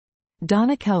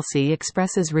Donna Kelce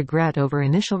expresses regret over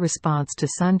initial response to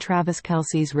son Travis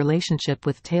Kelce's relationship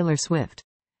with Taylor Swift.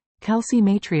 Kelce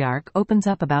Matriarch opens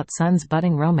up about son's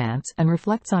budding romance and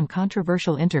reflects on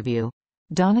controversial interview.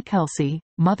 Donna Kelce,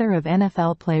 mother of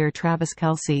NFL player Travis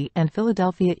Kelce and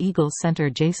Philadelphia Eagles center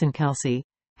Jason Kelce,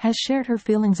 has shared her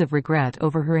feelings of regret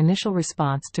over her initial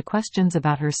response to questions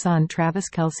about her son Travis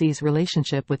Kelce's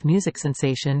relationship with music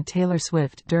sensation Taylor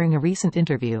Swift during a recent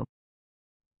interview.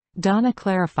 Donna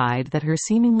clarified that her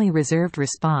seemingly reserved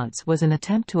response was an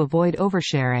attempt to avoid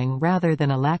oversharing rather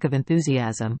than a lack of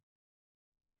enthusiasm.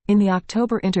 In the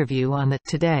October interview on the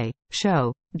Today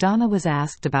Show, Donna was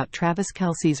asked about Travis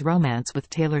Kelce's romance with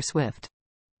Taylor Swift.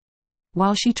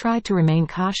 While she tried to remain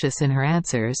cautious in her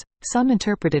answers, some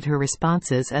interpreted her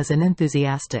responses as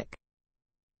unenthusiastic.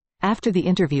 After the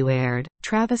interview aired,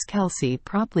 Travis Kelce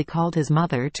promptly called his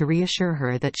mother to reassure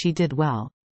her that she did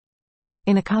well.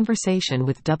 In a conversation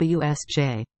with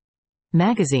WSJ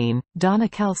Magazine, Donna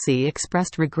Kelce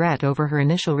expressed regret over her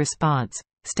initial response,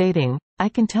 stating, "I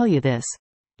can tell you this.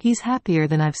 He's happier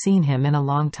than I've seen him in a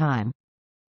long time.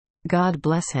 God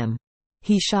bless him.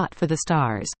 He shot for the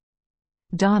stars."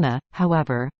 Donna,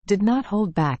 however, did not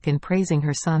hold back in praising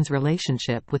her son's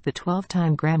relationship with the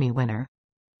 12-time Grammy winner.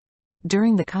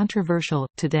 During the controversial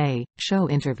Today Show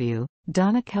interview,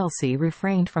 Donna Kelce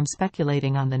refrained from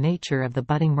speculating on the nature of the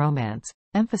budding romance,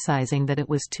 emphasizing that it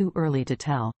was too early to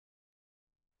tell.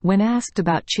 When asked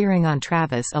about cheering on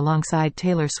Travis alongside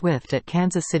Taylor Swift at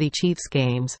Kansas City Chiefs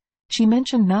games, she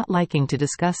mentioned not liking to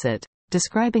discuss it,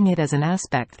 describing it as an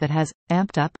aspect that has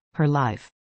amped up her life.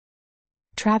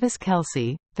 Travis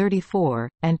Kelce, 34,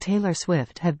 and Taylor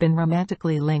Swift have been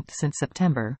romantically linked since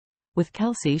September, with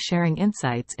Kelce sharing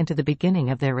insights into the beginning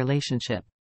of their relationship.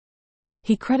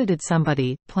 He credited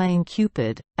somebody playing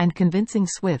Cupid and convincing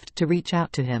Swift to reach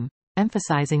out to him,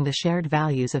 emphasizing the shared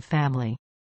values of family.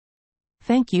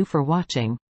 Thank you for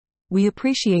watching. We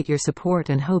appreciate your support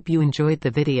and hope you enjoyed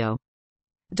the video.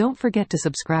 Don't forget to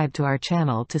subscribe to our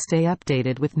channel to stay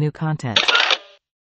updated with new content.